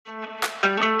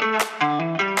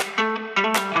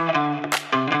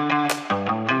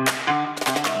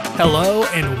Hello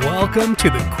and welcome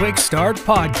to the Quick Start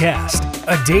Podcast,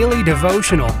 a daily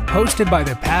devotional hosted by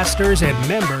the pastors and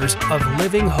members of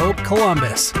Living Hope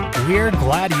Columbus. We're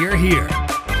glad you're here.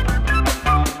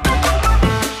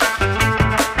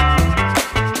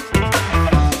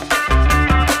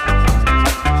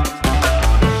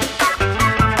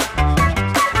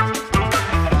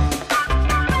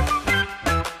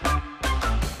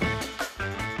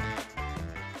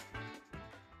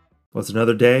 Well, it's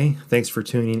another day. Thanks for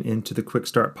tuning into the Quick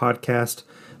Start Podcast.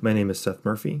 My name is Seth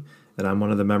Murphy, and I'm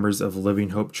one of the members of Living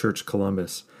Hope Church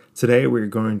Columbus. Today, we're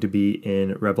going to be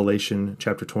in Revelation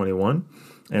chapter 21,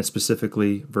 and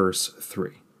specifically verse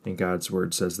 3. And God's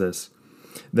word says this: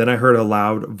 "Then I heard a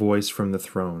loud voice from the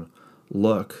throne.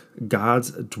 Look,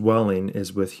 God's dwelling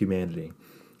is with humanity,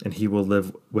 and he will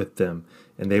live with them,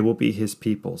 and they will be his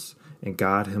peoples, and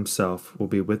God himself will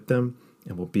be with them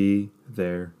and will be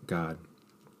their God."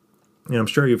 And I'm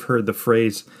sure you've heard the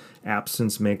phrase,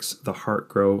 absence makes the heart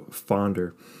grow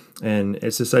fonder. And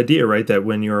it's this idea, right, that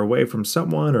when you're away from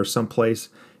someone or someplace,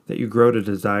 that you grow to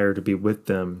desire to be with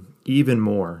them even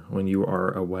more when you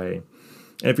are away.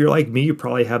 And if you're like me, you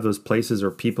probably have those places or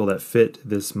people that fit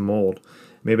this mold.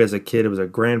 Maybe as a kid, it was a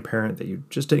grandparent that you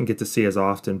just didn't get to see as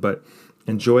often, but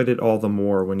enjoyed it all the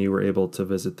more when you were able to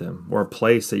visit them. Or a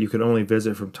place that you could only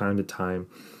visit from time to time,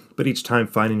 but each time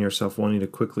finding yourself wanting to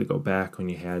quickly go back when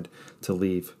you had to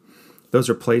leave. Those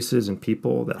are places and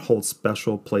people that hold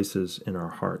special places in our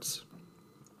hearts.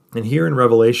 And here in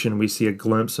Revelation, we see a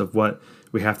glimpse of what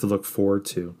we have to look forward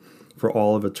to for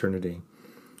all of eternity.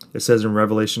 It says in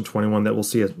Revelation 21 that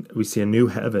we see a new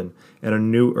heaven and a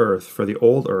new earth, for the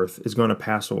old earth is going to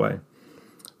pass away.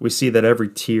 We see that every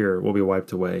tear will be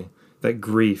wiped away, that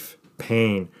grief,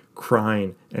 pain,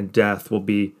 crying, and death will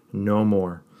be no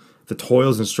more. The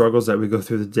toils and struggles that we go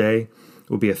through the day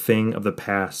will be a thing of the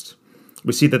past.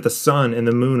 We see that the sun and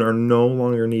the moon are no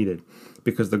longer needed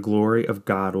because the glory of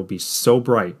God will be so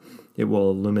bright it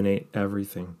will illuminate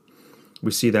everything.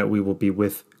 We see that we will be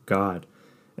with God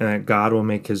and that God will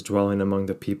make his dwelling among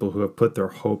the people who have put their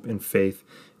hope and faith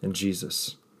in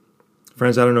Jesus.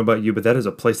 Friends, I don't know about you, but that is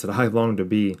a place that I long to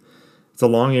be. It's a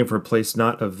longing for a place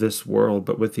not of this world,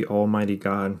 but with the Almighty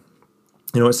God.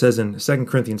 You know, it says in 2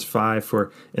 Corinthians 5,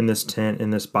 "For in this tent,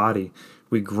 in this body,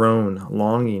 we groan,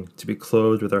 longing to be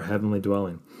clothed with our heavenly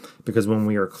dwelling, because when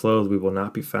we are clothed, we will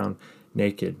not be found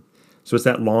naked." So it's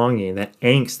that longing, that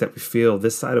angst that we feel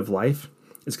this side of life,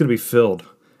 it's going to be filled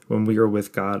when we are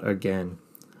with God again.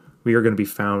 We are going to be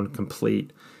found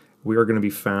complete. We are going to be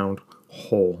found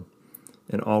whole.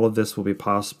 And all of this will be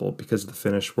possible because of the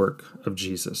finished work of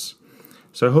Jesus.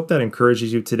 So I hope that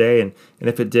encourages you today. And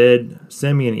if it did,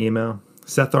 send me an email,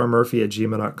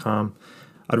 sethrmurphy@gmail.com.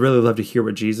 I'd really love to hear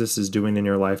what Jesus is doing in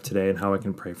your life today and how I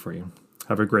can pray for you.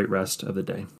 Have a great rest of the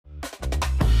day.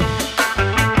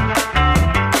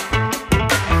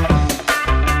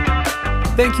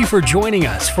 Thank you for joining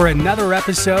us for another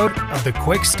episode of the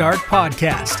Quick Start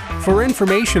Podcast. For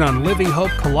information on Living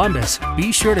Hope Columbus,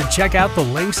 be sure to check out the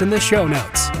links in the show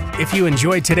notes. If you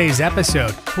enjoyed today's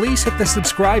episode, please hit the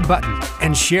subscribe button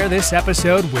and share this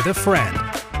episode with a friend.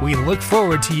 We look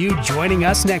forward to you joining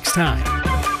us next time.